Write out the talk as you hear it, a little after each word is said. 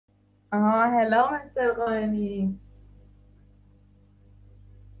Hello, Mr. Ghani.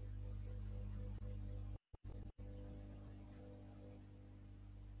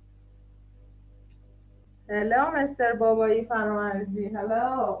 Hello, Mr. Babai Farmarzi.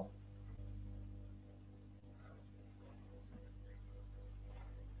 Hello.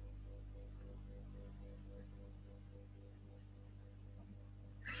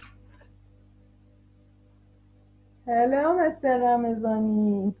 Hello, Mr.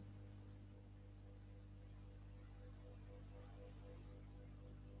 Ramazani.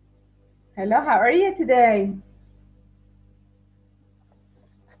 Hello, how are you today?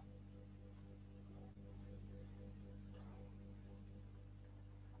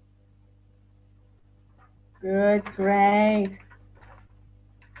 Good, great.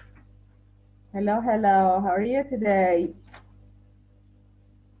 Hello, hello. How are you today?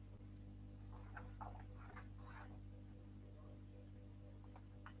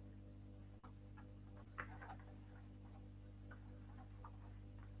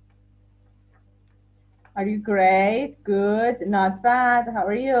 Are you great? Good, not bad. How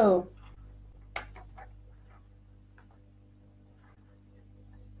are you?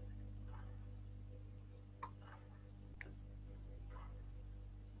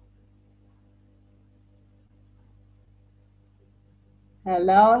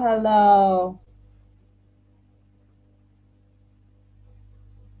 Hello, hello.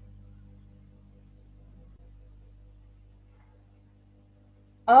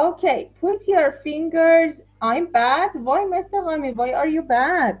 Okay, put your fingers. I'm bad. Why, Mr. Ghani? Why are you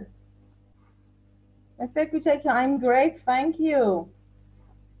bad? Mr. Kucheki, I'm great. Thank you.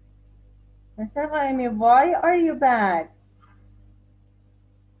 Mr. Ghani, why are you bad?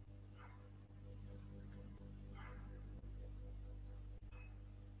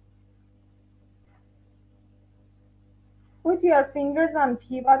 Put your fingers on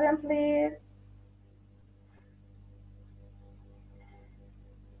P button, please.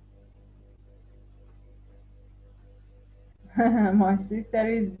 My sister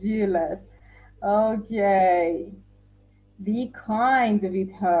is jealous. Okay. Be kind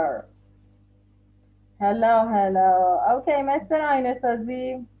with her. Hello, hello. Okay, Mr.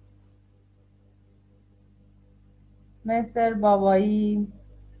 Ainesazi, Mr. Babai,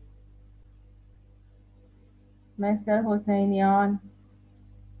 Mr. Hosseinian,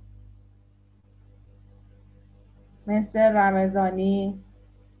 Mr. Ramazani,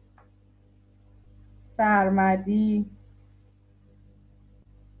 Sarmadi,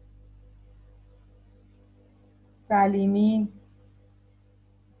 Salimi,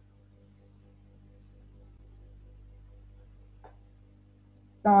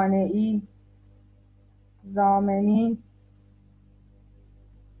 Sanei, Zameni,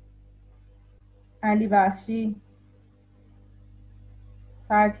 Ali Bakshi,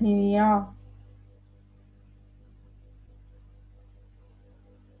 Fatimiya,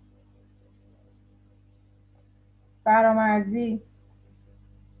 Faramarzi,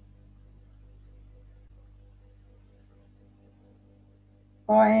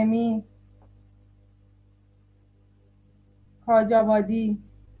 قائمی، کاجابادی،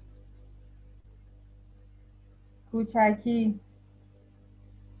 کوچکی،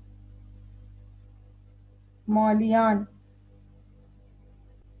 مالیان،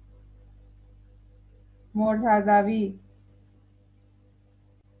 مرتضوی،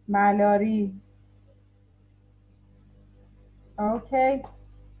 ملاری. اوکی.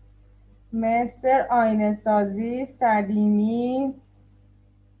 مستر آینه سازی، سلیمی،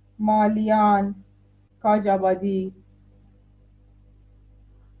 مالیان، کاجابادی.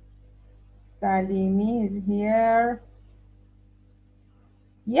 سلیمی is here.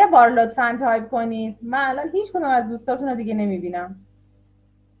 یه بار لطفا تایپ کنید. من الان هیچ کدوم از دوستاتون رو دیگه نمیبینم.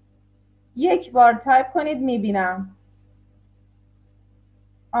 یک بار تایپ کنید میبینم.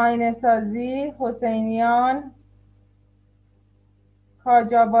 آینه سازی، حسینیان،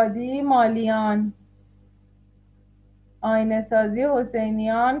 کاجابادی، مالیان. آینه سازی،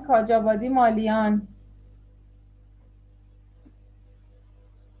 حسینیان، کاجابادی، مالیان.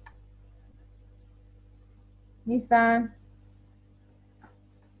 نیستن؟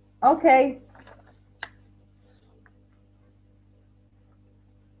 اوکی.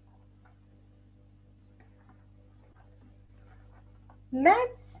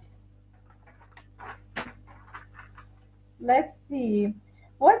 let's let's see.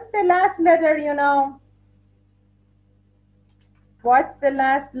 What's the last letter, you know? What's the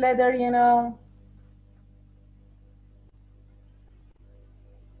last letter, you know?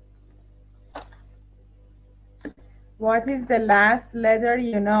 What is the last letter,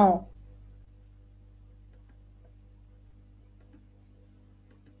 you know?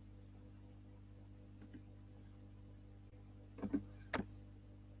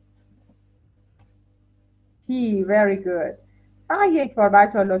 T. Very good. فقط یک بار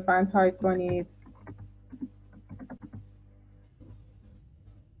بچه ها لطفا تایپ کنید.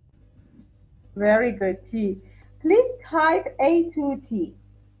 Very good. T. Please type A to T.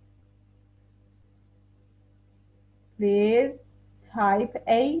 Please type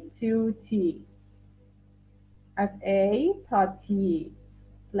A to T. As A to T.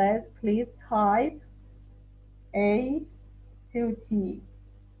 Please type A to T.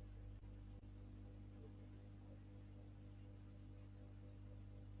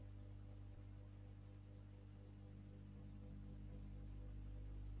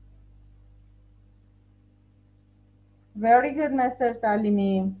 Very good, Mr.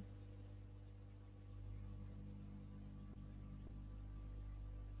 Salimi.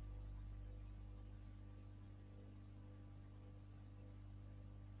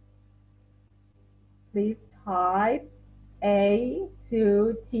 Please type A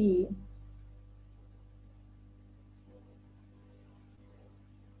to T.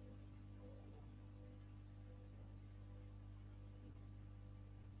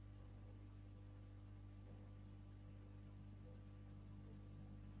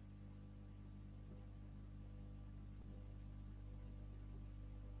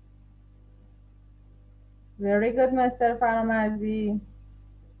 Very good, Mr. Faramazi.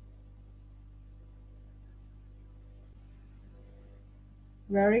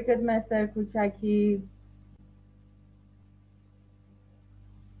 Very good, Mr. Kuchaki.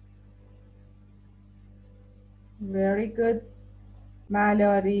 Very good.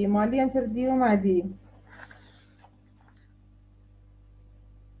 مالاری مالیان چرا دیر اومدی؟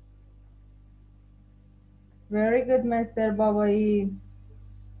 Very good, Mr. بابایی.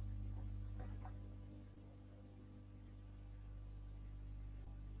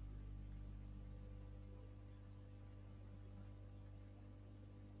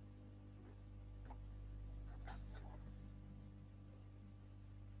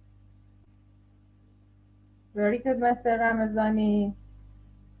 Very good, Mr. رمضانی.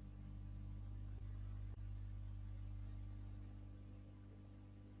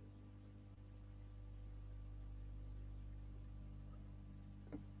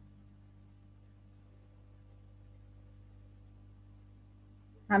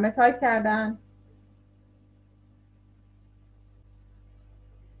 همه تایپ کردن؟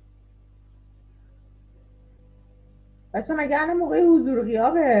 بچه مگه الان موقع حضور و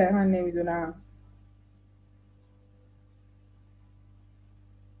غیابه؟ من نمیدونم.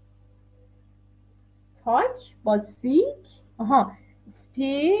 تاک با سیک؟ آها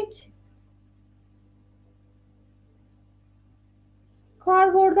سپیک.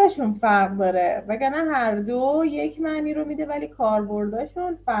 کاربرداشون فرق داره وگرنه هر دو یک معنی رو میده ولی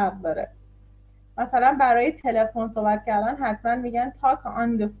کاربرداشون فرق داره. مثلا برای تلفن صحبت کردن حتما میگن talk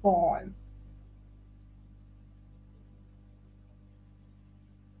on the phone.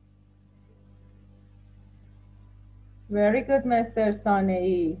 Very good, Mr.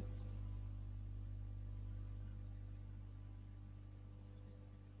 سانعی.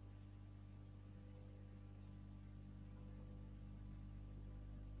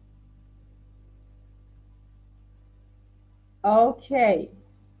 Okay.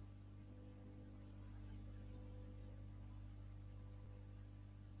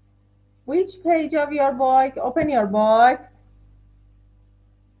 Which page of your book? Open your box.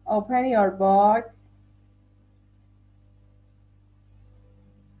 Open your box.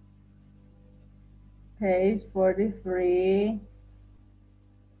 Page 43.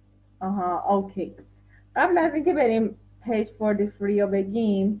 اوکی. قبل از اینکه بریم page 43 رو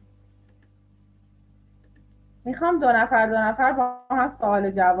بگیم میخوام دو نفر با هم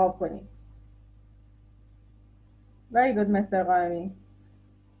سوال جواب کنیم. Very good, Mr. قائمی.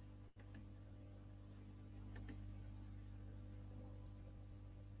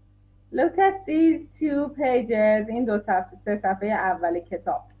 Look at these two pages. این سه صفحه اول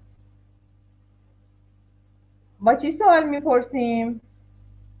کتاب. با چی سوال میپرسیم؟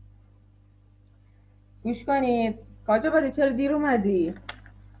 گوش کنید. کاجا باده چرا دیر اومدی؟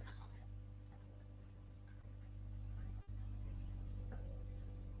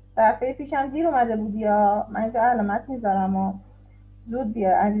 دفعه پیشم دیر اومده بودی یا من اینجا علامت میذارم و زود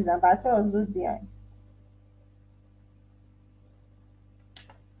بیا عزیزم. بچه ها زود بیاین.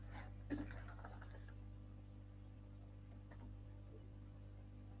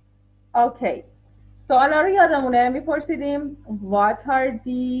 اوکی. سوالا رو یادمونه میپرسیدیم What are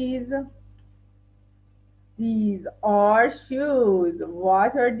these? These are shoes.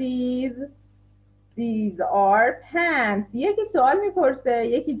 What are these? These are pants. یکی سوال میپرسه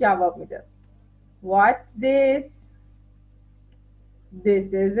یکی جواب میده. What's this?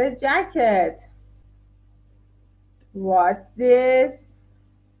 This is a jacket. What's this?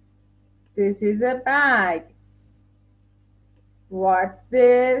 This is a bag. What's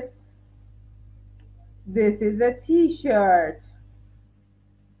this? This is a t-shirt.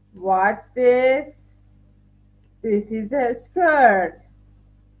 What's this? This is a skirt.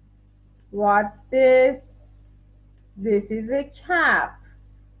 What's this? This is a cap.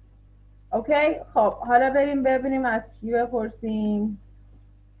 اوکی خب حالا بریم ببینیم از کی بپرسیم.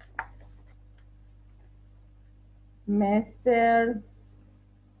 مستر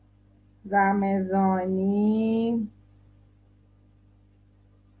رمضانی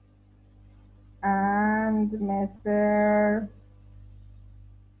and Mr.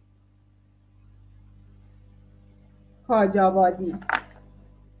 کاجابادی.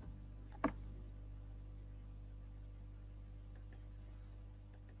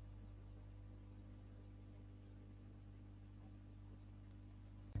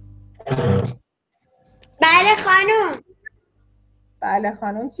 بله خانم. بله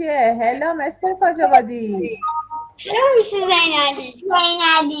خانم چیه؟ هلو مستر کاجابادی. هلو میشه زینالی.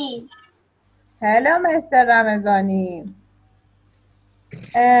 هلو مستر رمضانی.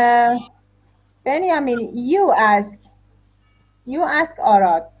 Benjamin, you ask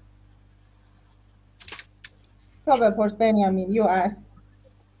آراد. تو بپرس بنیامین. you ask.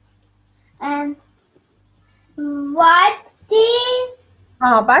 What is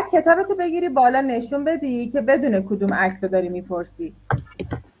بعد کتابتو بگیری بالا نشون بدی که بدون کدوم عکس رو داری میپرسی.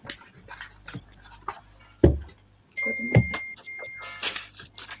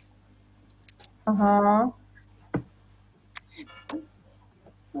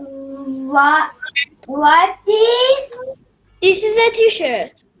 What is this is a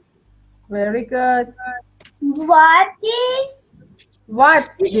t-shirt. Very good. What's this?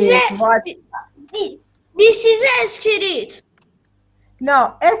 This is a skirt. No,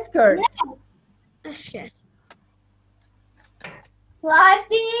 a skirt. A skirt. What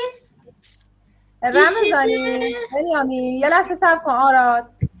is? رمضانی بنیامین یه لحظه صبر کن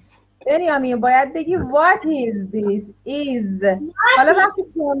آراد. بنیامین باید بگی what is this is. حالا وقتی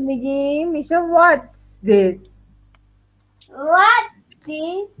که میگیم میشه what's this.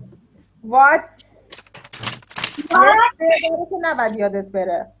 What's که نباید یادت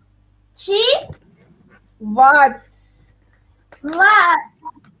بره. چی؟ What's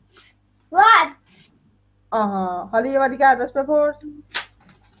حالا یه بار دیگه ازش بپرس.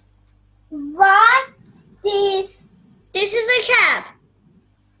 What is this is a cap.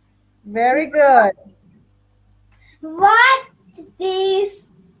 Very good. What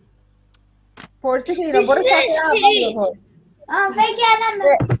is پرسیدی رو برو فکر کردم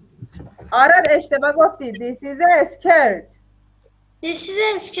آراد اشتباه گفتی. This is a skirt. This is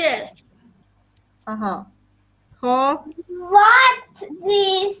a skirt. خب What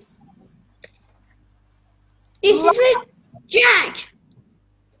this is a jacket.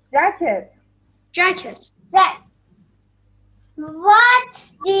 What's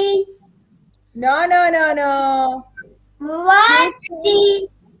this? No. What's this?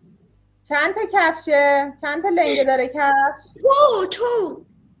 چند تا کفشه؟ چند تا لنگه داره کفش؟ Two.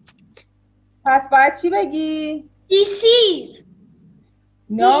 پس باید چی بگی؟ This is.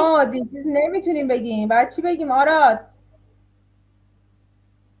 No, this is نمیتونیم بگیم. باید چی بگیم آراد؟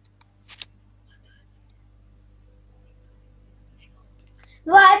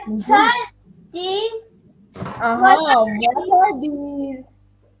 What are these?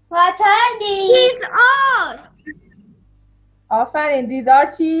 What are these? These are. آفرین. These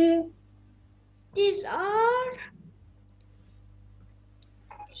are چی؟ These are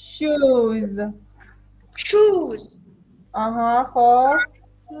shoes. خب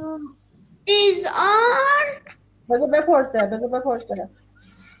These are. بذار بپرسه.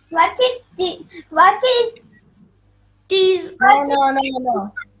 What is these? No.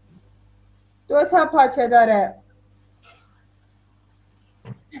 2 تا پاچه داره.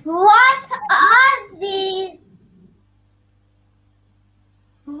 What are these?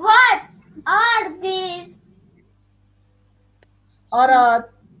 آراد.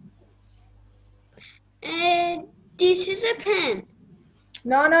 This is a pen.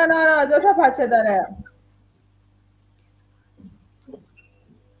 No. 2 تا پاچه داره.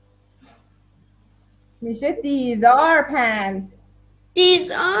 میشه these are pants.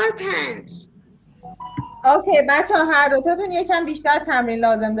 اوکی بچه ها هر دوتاتون یکم بیشتر تمرین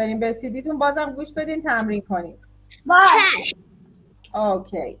لازم داریم. به سیدیتون بازم گوش بدین تمرین کنیم.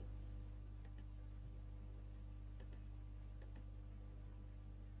 اوکی.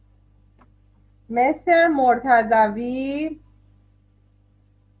 مستر مرتضوی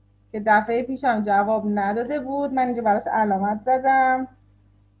که دفعه پیشم جواب نداده بود، من اینجا براش علامت زدم.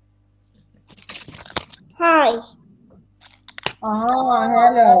 Hi. آها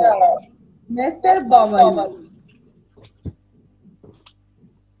هلو مستر باوالی.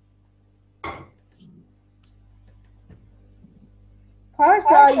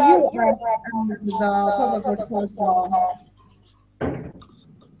 پارسا you ask Amrita. تو بپرس پارسا.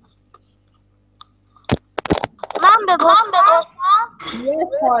 من بپرسم. Yes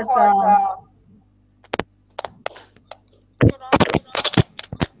پارسا.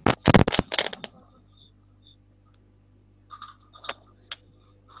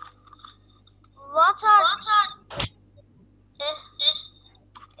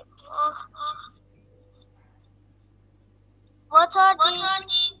 What are these?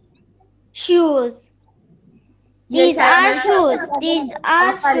 Shoes. These are shoes. These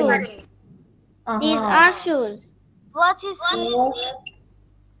are shoes. These are shoes. What is this?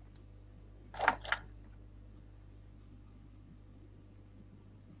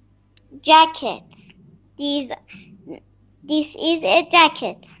 Jackets. This is a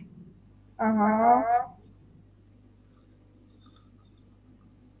jacket.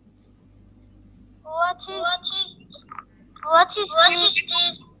 What is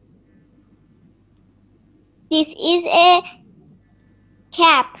this? This is a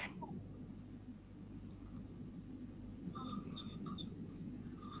cap.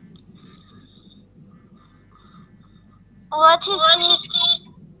 What is this?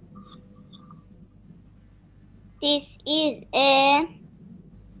 This is a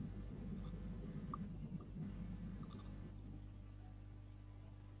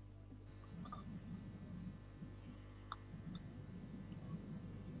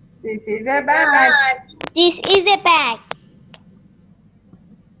This is a bag. This is a bag.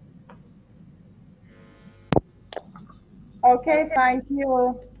 Okay, thank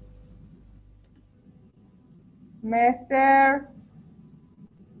you. Mr.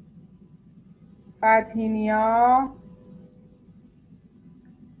 Fatinha.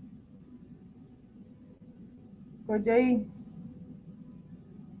 کجایی؟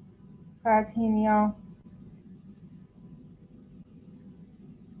 فتحینیا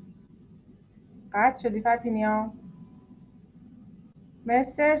قطع شدی فتحینیا.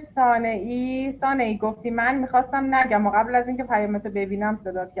 مستر سانعی گفتی من میخواستم نگم و قبل از اینکه پیامتو ببینم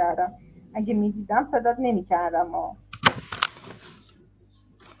صدات کردم. اگه میدیدم صدات نمیکردم.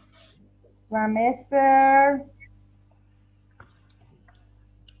 و مستر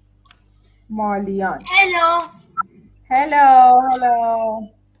مالیان. Hello.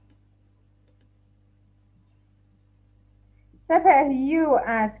 سپه you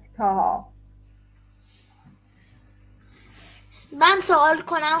ask تاها. من سوال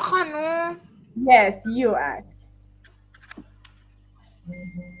کنم خانم. Yes, you ask.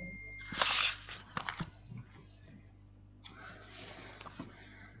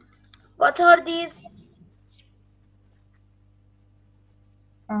 What are these?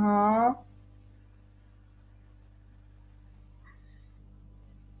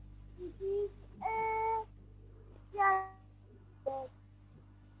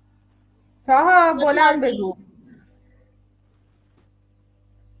 تاها بلند بگو.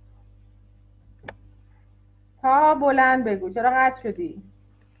 تاها بلند بگو. چرا قطع شدی؟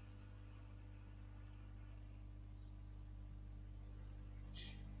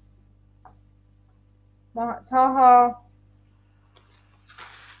 تاها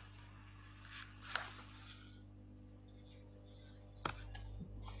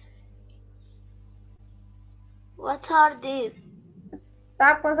What are these?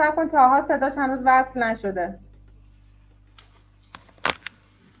 صبر کن تاها صداش هنوز وصل نشده.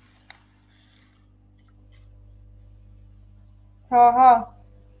 تاها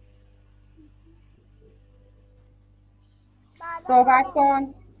صحبت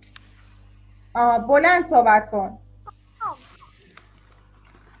کن. بلند صحبت کن.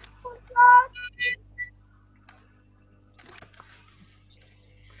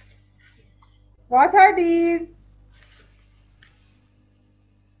 What are these?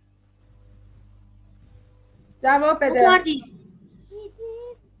 جواب بده. What are these?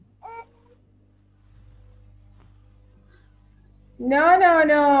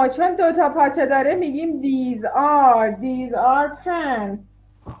 No چون دوتا پاچه داره میگیم these are pants.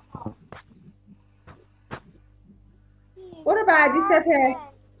 برو بعدی سپه.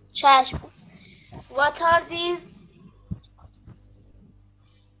 چشم. What are these?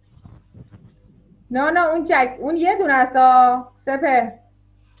 اون یه دونه است سپه.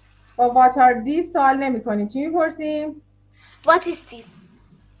 با what are these سوال نمی کنیم. چی میپرسیم؟ What is this?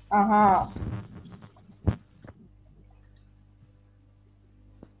 آها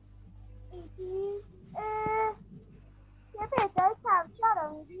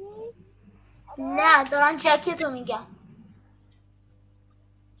نه دارم جکت رو میگم.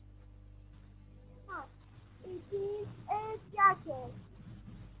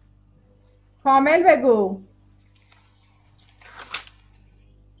 کامل بگو.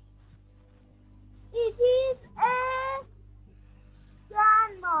 It is a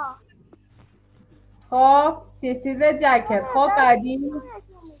grandma. خب this is a jacket. خب بعدی.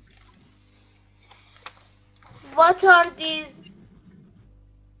 What are these?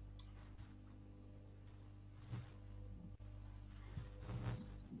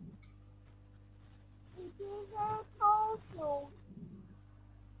 It is a towel.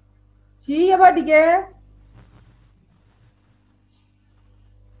 چی یه بار دیگه؟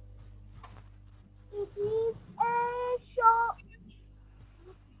 It is a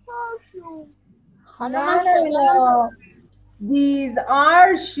shoe. No. These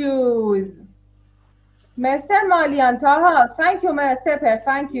are shoes. مستر مالیان تاها thank you مستر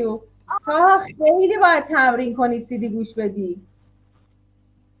thank you. تاها خیلی باید تمرین کنی سیدی گوش بدی.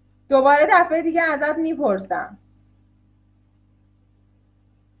 دوباره دفعه دیگه ازت میپرسم.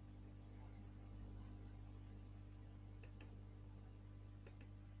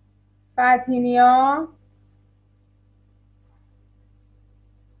 فتینیا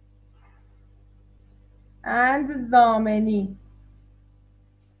اند زامنی.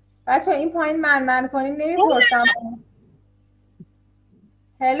 بچه این پایین من کنیم نمیپرسم.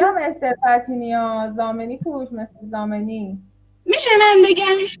 هلو مستر فتینیا زامنی کوش مستر زامنی. میشه من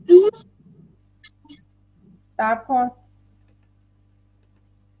بگمش دوست؟ صبر کن.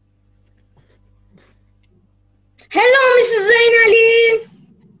 هلو میس زین علی.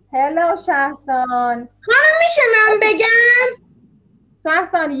 هلو شهرسان. خانم میشه من بگم؟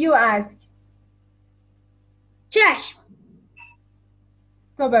 شهرسان you ask. چشم.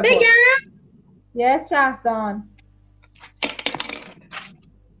 تو بپرس. بگم؟ yes شهرسان.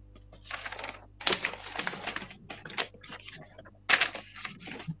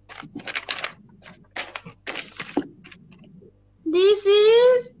 This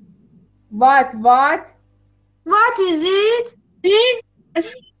is what what is it? This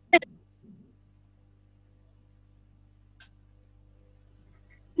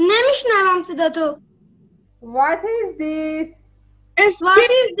نمیشنوم صدا تو. what is this؟ What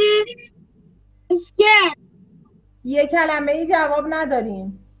is this? Scared. یه کلمه ای جواب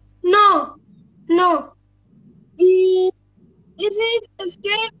نداریم. No. Is it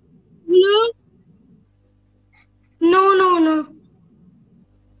scared blue? No.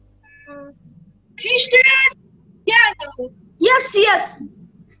 T-shirt yellow. Yes.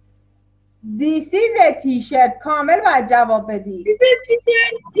 this is a t-shirt. کامل باید جواب بدی. Is it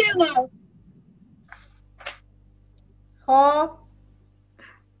T-shirt yellow? خب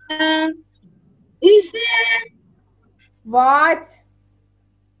Is it what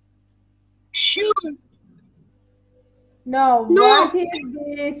shoes? no what is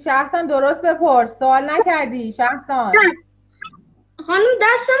this؟ شخصا درست بپرس. سوال نکردی شخصا. خانم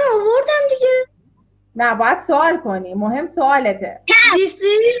دستم آوردم دیگه. نه باید سوال کنی. مهم سوالته. This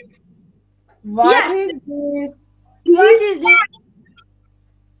is what Yes. is this؟ What is this?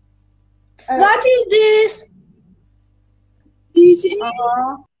 What is this? This is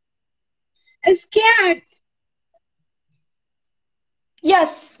a skirt.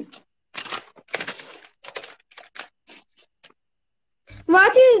 Yes.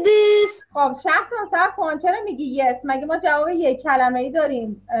 What is this? خب شخصا صبر کن. چرا میگی yes؟ مگه ما جواب یک کلمه ای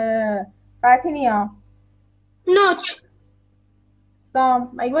داریم؟ فتینیا Not.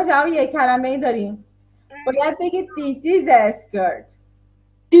 سام مگه ما جواب یک کلمه ای داریم؟ باید بگید this is a skirt.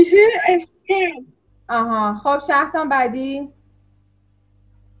 This is a skirt. آها خب شخصا بعدی.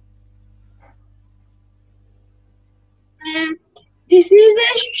 This is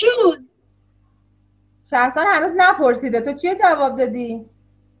a shoe. شخصا هنوز نپرسیده. تو چی جواب دادی؟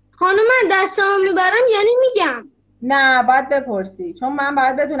 خانم من دستمو میبرم یعنی میگم. نه باید بپرسی چون من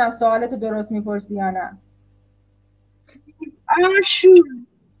باید بدونم سوالتو درست میپرسی یا نه. Are shoes.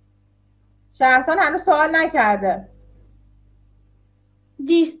 شخصا هنوز سوال نکرده.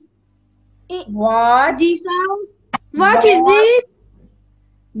 This. What؟ This are. What is this?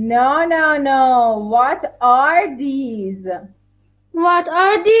 No. What are these؟ What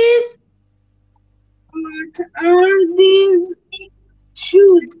are these? What are these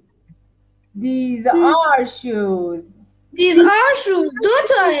shoes? These are shoes. These are shoes. دو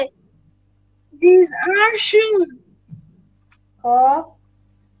تاه. These are shoes. خب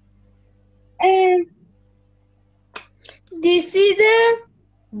This is a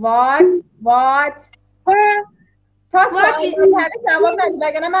what تا What سوال is- بکنی جواب ندی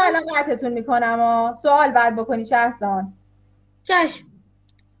وگرنه من الان قطعتون میکنم. سوال بعد بکنی شخصان. چشم.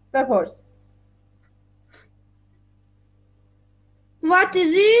 بپرس. What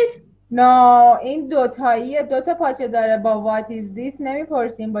is it? نه این دوتاییه، دوتا پاچه داره. با what is this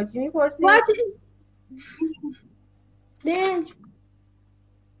نمیپرسیم، با چی میپرسیم؟ What is this?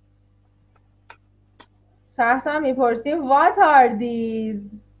 شخصا میپرسیم what are these.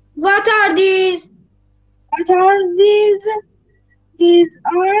 What are these? What are these? These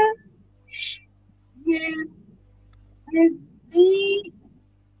are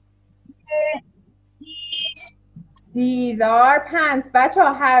these are pants. بچه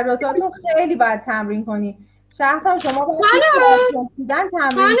ها هر دوتاتون خیلی باید تمرین کنی. شخصا شما باید خانم پرسیدن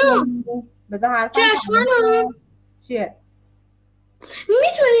تمرین کنی. بذار حرفم تمرین کنم. چیه؟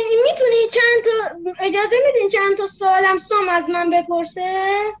 میتونی چند تا اجازه میدین چند تا سوالم سام از من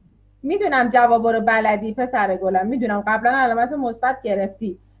بپرسه؟ میدونم جوابا رو بلدی پسر گلم، میدونم قبلا علامت مثبت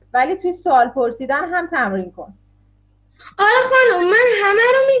گرفتی، ولی توی سوال پرسیدن هم تمرین کن. آره خانم من همه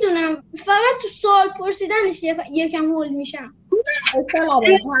رو میدونم، فقط تو سوال پرسیدنش یکم هول میشم. اشکال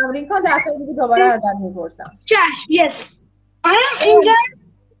نداره، تمرین کن، دفعه دیگه دوباره ازت میپرسم. چشم. یس. اینجا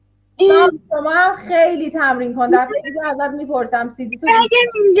شما هم خیلی تمرین کن، دفعه دیگه ازت میپرسم. سیدی تو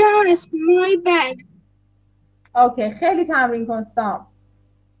اینجا هست مای بگ. اوکی خیلی تمرین کن سام.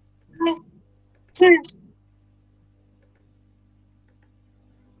 چشم.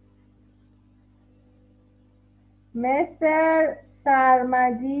 Mr.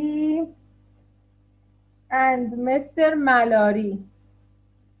 Sarmadi and Mr. Malari.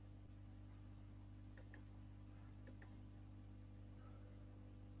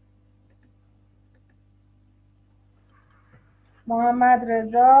 محمد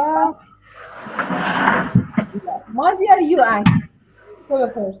رضا. مازیار you ask. تو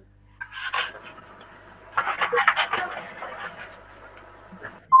بپرس.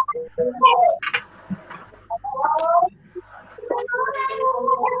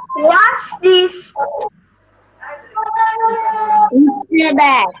 What's this? It's a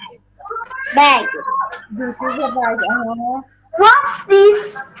bag. Bag. This is a bag. What's this?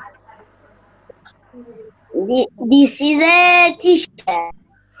 This is a t-shirt.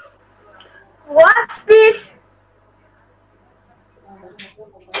 What's this?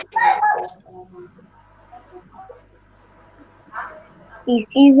 This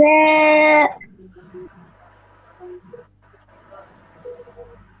is a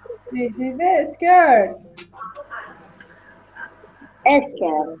This is a skirt.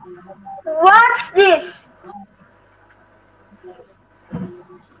 skirt. What's this?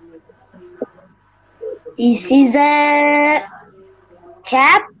 This is a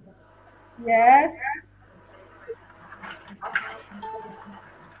cap. Yes.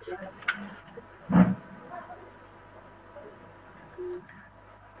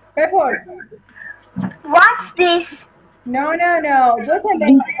 بپرس. What's this? No. دو تا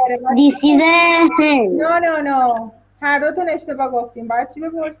لنگ داره. This is a hand. No. هر دوتون اشتباه گفتیم. باید چی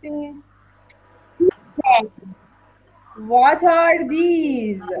بپرسیم؟ What are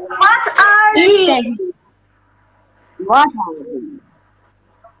these? What are these? What are these?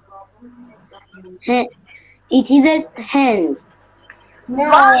 It is a hands.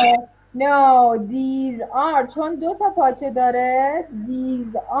 No. These are چون دو تا پاچه داره.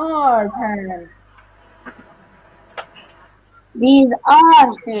 These are pants. These are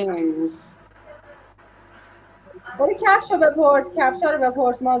hands. برو کفشو بپرس. کفشا رو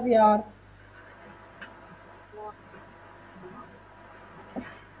بپرس مازیار.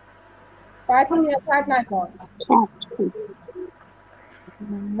 باید نیت نکن.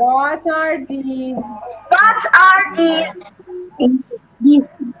 What are these? What are these?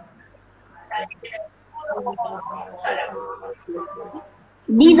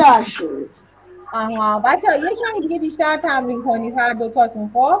 These are shoes. آها بچه ها یکم دیگه بیشتر تمرین کنید هر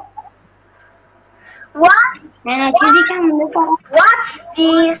دوتاتون. خب What? What's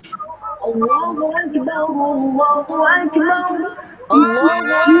this? Allahu Akbar, Allahu Akbar.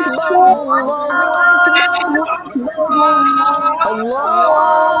 Allahu Akbar,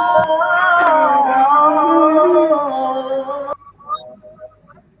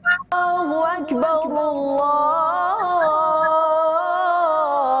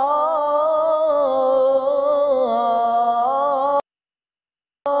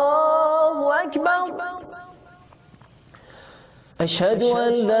 Allahu Akbar. أشهد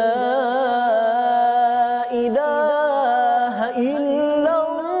أن لا إله إلا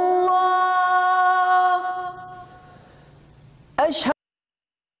الله. أشهد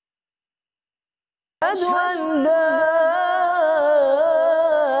أن لا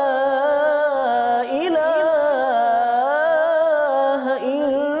إله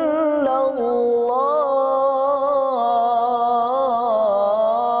إلا الله.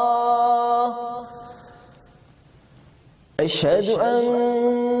 أشهد أن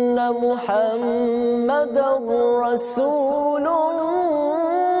محمدا رسول الله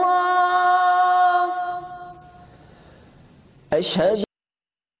أشهد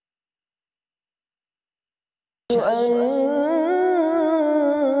أن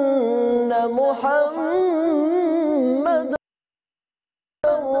محمدا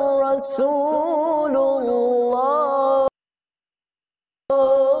رسول الله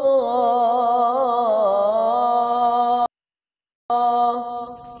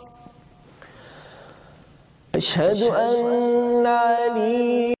أشهد أن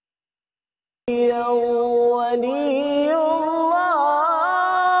عليا ولي الله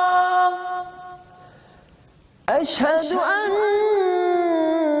أشهد أن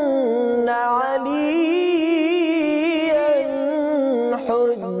عليا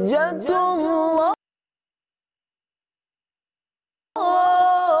حجة الله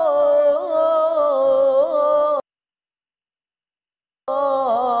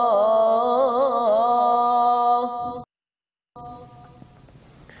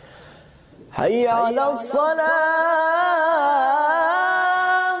حي على الصلاة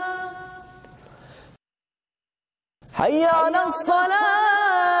حي على الصلاة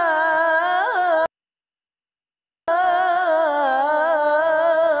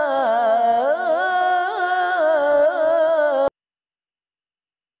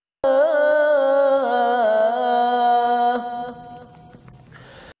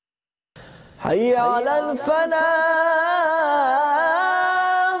حي على الفلاح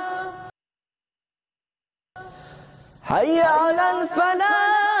حي على الفلاح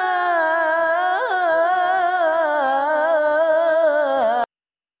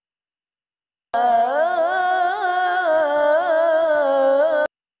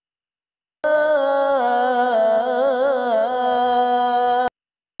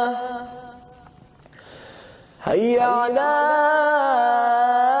حي على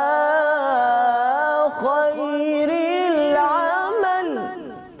خير العمل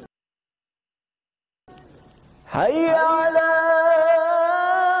حي على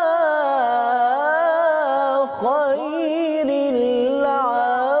خير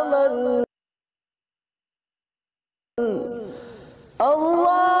العمل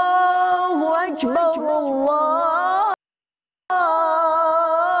الله أكبر الله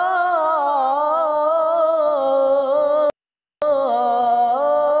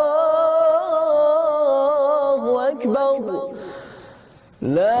أكبر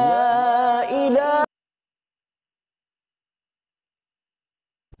لا إله.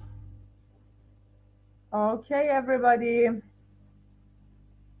 Okay, everybody.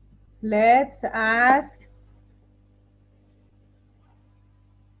 Let's ask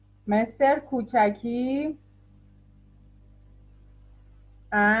Mr. Kuchaki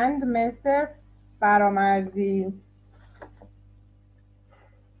and Mr. Paramarzi.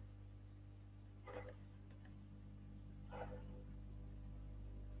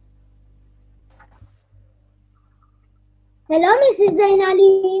 Hello, Mrs.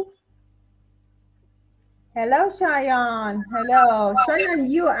 Zainali. Hello, Shayan. Hello. Shayan,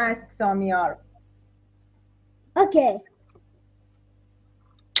 you ask Samir. Okay.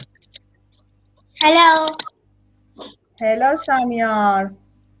 Hello. Hello, Samir.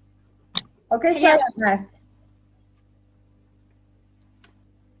 Okay, Hello. Shayan, ask.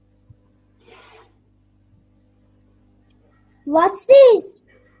 What's this?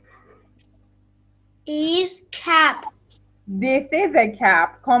 Is cap. This is a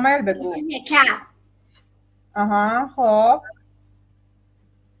cap. کامل بگو. This is a cap. خب.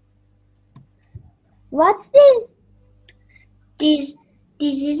 What's this? This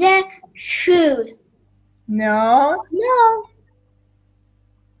is a shoe. No. No.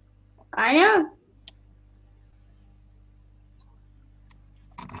 I know.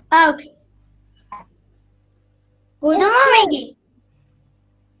 Okay. کدوم میگی؟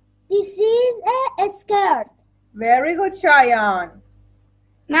 This is a skirt. Very good, Shayan.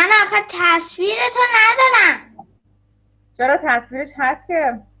 من آخه تصویرتو ندارم. چرا تصویرش هست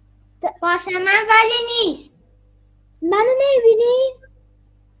که؟ واسه من ولی نیست. منو نمیبینی؟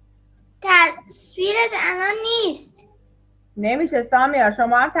 تصویرت الان نیست. نمیشه سامیا،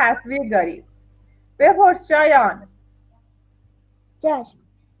 شما هم تصویر دارید. بپرس شایان. Josh,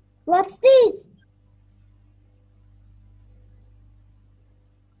 what's this?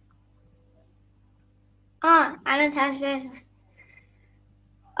 الان تصویر.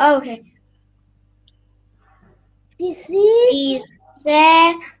 Okay. This is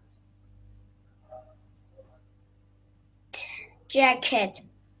the jacket.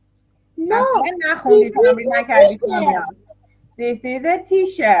 No. نخوندی تمرین نکردی سامیا. This is a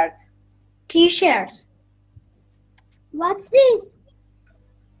t-shirt. T-shirt. What's this?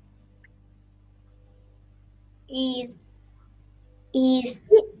 is is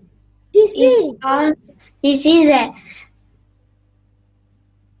This is. are this is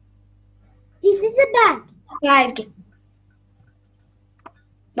a bag. bag.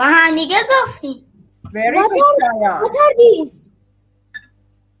 با هم دیگه گفتیم. Very What good, Shayan. are these?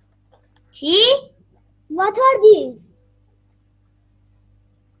 چی؟ What are these?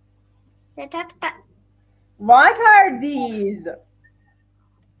 ستات What are these?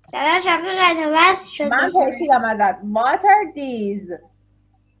 صدا شکل قطع وصل شد. من پرسیدم ازت. What are these?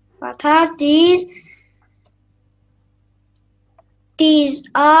 What are these? These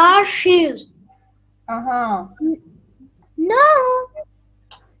are shoes. No.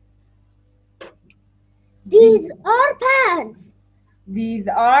 These are pants. These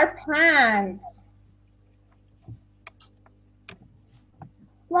are pants.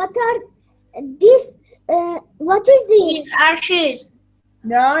 What are this? What is this? These are shoes.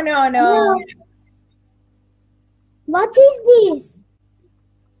 No. What is this?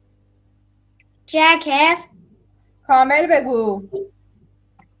 Jacket. کامل بگو.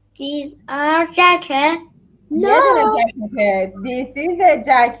 These are jacket. یه دونه جکت. This is a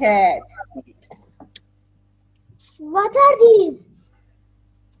jacket. What are these?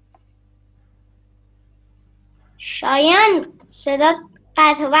 شایان صدا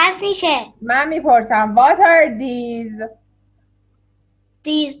قطع وصل میشه. من میپرسم What are these?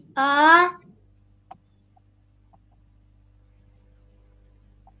 These are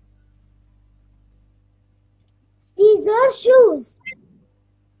shoes.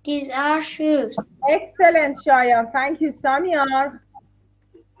 These are shoes. Excellent شایان. Thank you سامیار.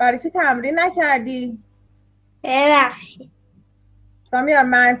 برای چی تمرین نکردی؟ ببخشید. سامیار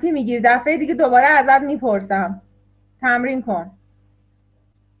منفی میگیری. دفعه دیگه دوباره ازت میپرسم. تمرین کن.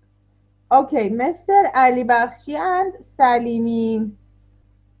 Okay, Mr. Ali Bakhshi and Salimi.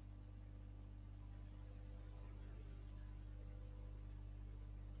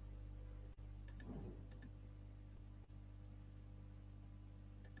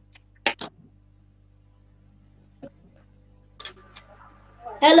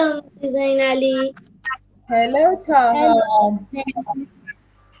 Hello, Mrs. Zain Ali. Hello Taha.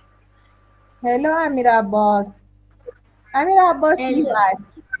 Hello Amir Abbas. Amir Abbas, you ask.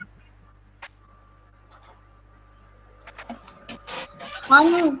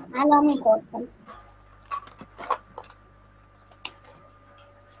 خانم الان میپرسم.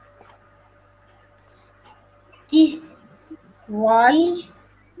 This What?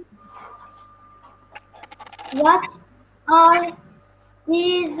 What are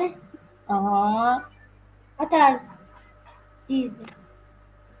these? What are these?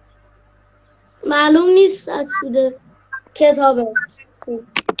 معلوم نیست از سود کتابه.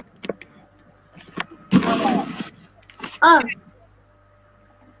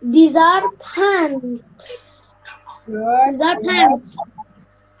 These are pants. Good. These are pants.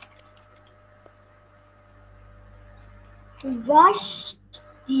 Wash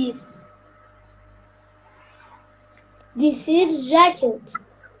this. This is jacket.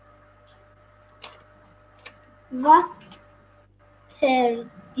 What are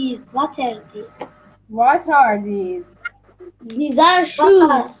these? What are these? What are these? These are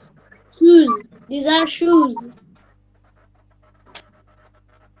shoes. Shoes. These are shoes.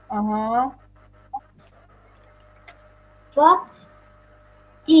 What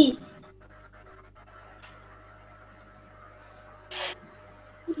is?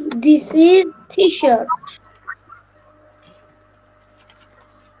 This is t-shirt.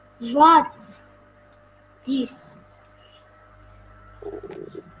 What this?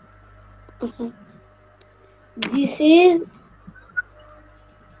 This is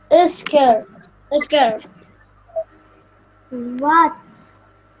a skirt. A skirt. What's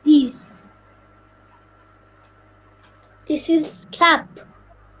this? This is cap.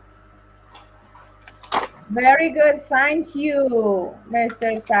 Very good. Thank you,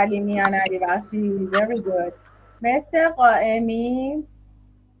 Mr. Salimi and Ali Bakhshi. Very good. Mr. Qaemi.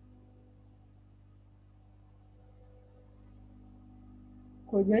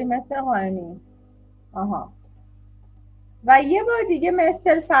 کجایی مستر قائمی؟ و یه بار دیگه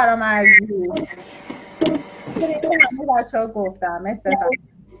مستر فرامرزی. همه بچه ها گفتم مستر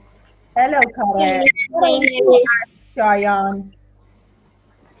فرامرزی. Hello Karen. Shayan.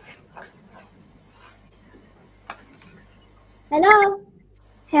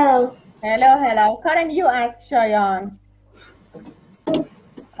 Hello. Hello. Karen, you ask Shayan.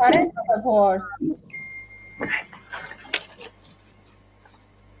 Karen, of course.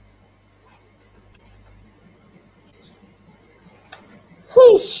 Who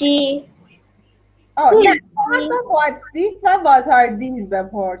is she? Oh, yeah. What's this? What are these?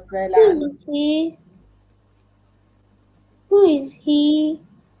 بپرس Who is she? Who is he?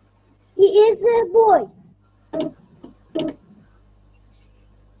 He is a boy.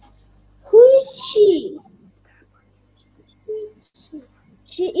 Who is she?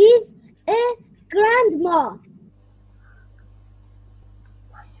 She is a grandma.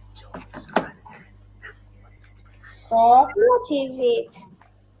 خب What is it?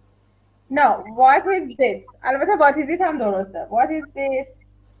 No, what is this? البته what is it هم درسته. What is this?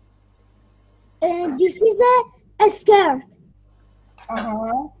 This is a skirt.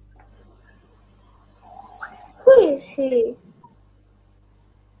 Who is he?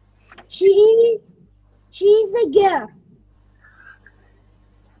 She is a girl.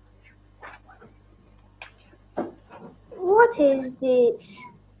 What is this?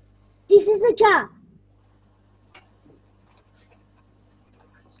 This is a cap.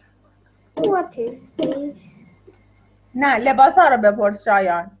 What is this? نه لباس ها رو بپرس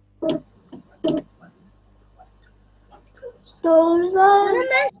شایان. Those are.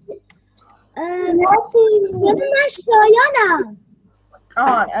 What is من شایانم.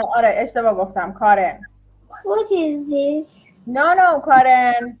 آره اشتباه گفتم کارن. What is this? No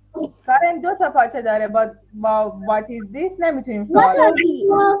کارن. کارن 2 تا پاچه داره با what is this نمیتونیم What سوال are these?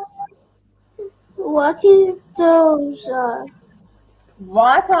 What is those are?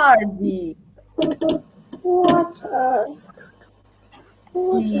 What are these? What are?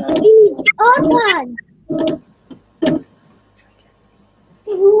 These are pants.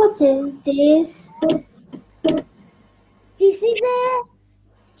 What is this? This is a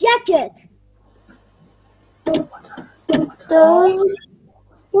jacket. Those.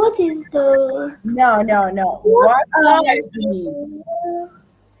 What is those? No. What are these?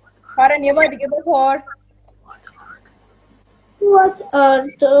 کارن یه بار دیگه بپرس. What are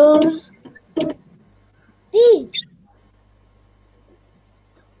those? These.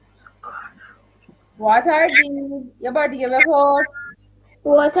 What are these? یه بار دیگه بپرس.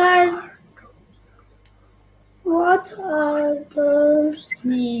 What are those?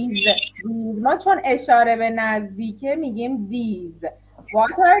 These. ما چون اشاره به نزدیکه میگیم these.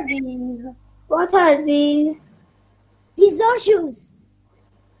 What are these? What are these? These are shoes.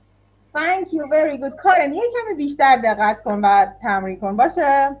 Thank you, very good. کارن یه کمی بیشتر دقت کن و تمرین کن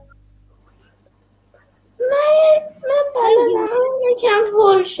باشه؟ من یکم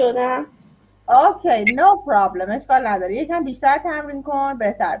هول شدم. اوکی no problem. اشکال نداره. یکم بیشتر تمرین کن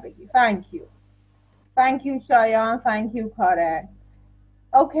بهتر بگی. Thank you. Thank you شایان. Thank you کارن.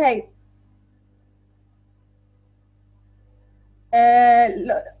 اوکی.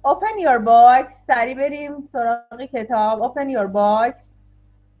 Open your box. سریع بریم سراغ کتاب. Open your box.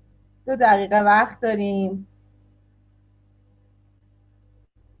 2 دقیقه وقت داریم.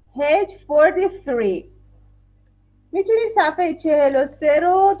 Page 43. میتونید صفحه 43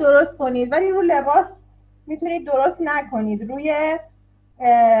 رو درست کنید ولی رو لباس میتونید درست نکنید. روی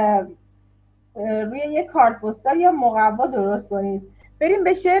یک کارت پستال یا مقوا درست کنید. بریم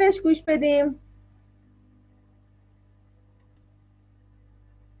به شعرش گوش بدیم.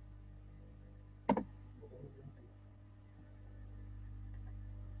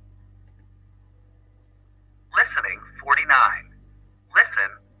 Listening 49.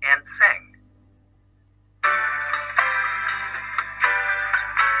 Listen and sing.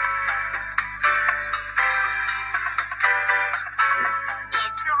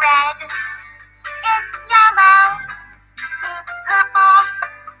 It's red, it's yellow, it's purple,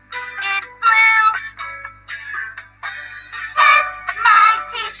 it's blue. It's my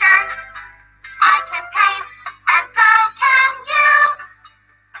t-shirt. I can paint, and so can you.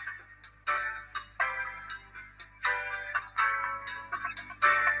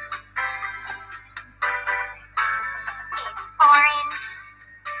 It's orange,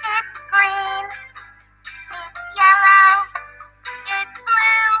 it's green, it's yellow, it's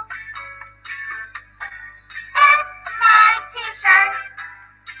blue. It's my t-shirt.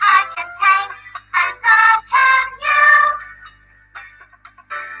 I can paint, and so can you.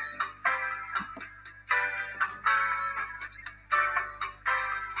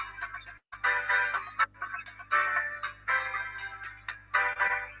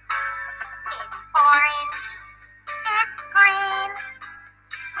 It's orange, it's green,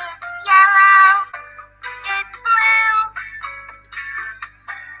 it's yellow, it's blue.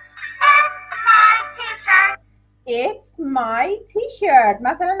 It's my It's my t-shirt. t-shirt.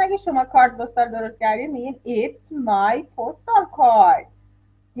 مثلا اگه شما کارت پستال درست کردید میگین It's my postal card.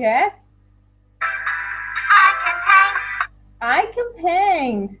 Yes. I can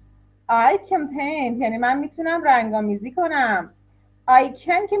paint. I can paint یعنی من میتونم رنگامیزی کنم. I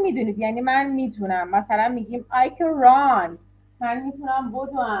can که میدونید یعنی من میتونم. مثلا میگیم I can run. من میتونم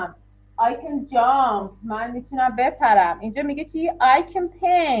بدوم. I can jump. من میتونم بپرم. اینجا میگه چی؟ I can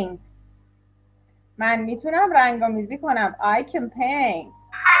paint. من میتونم رنگ‌آمیزی کنم. I can paint.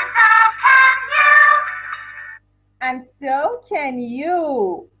 And so can you. And so can you.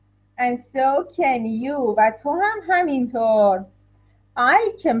 And so can you. و تو هم همینطور. I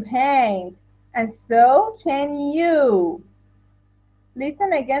can paint. And so can you.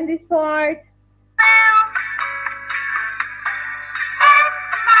 Listen again this part. It's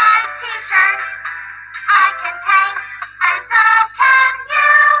my t-shirt. I can paint, and so can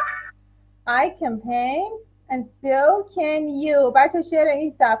you. I can paint and so can you. بچه شعر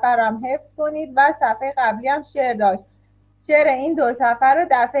این صفحه رو هم حفظ کنید و صفحه قبلی هم شعر داشت. شعر این دو صفحه رو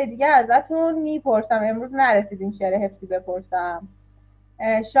دفعه دیگه ازتون میپرسم. امروز نرسیدیم شعر حفظی بپرسم.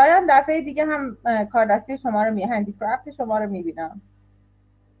 شاید دفعه دیگه هم کاردستی شما رو هندیکرافت شما رو میبینم.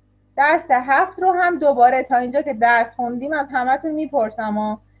 درس 7 رو هم دوباره تا اینجا که درس خوندیم از همتون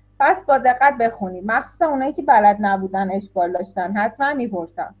میپرسم پس با دقت بخونید، مخصوصا اونایی که بلد نبودن اشکال داشتن حتما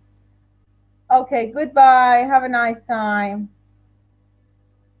میپرسم. Okay, goodbye. Have a nice time.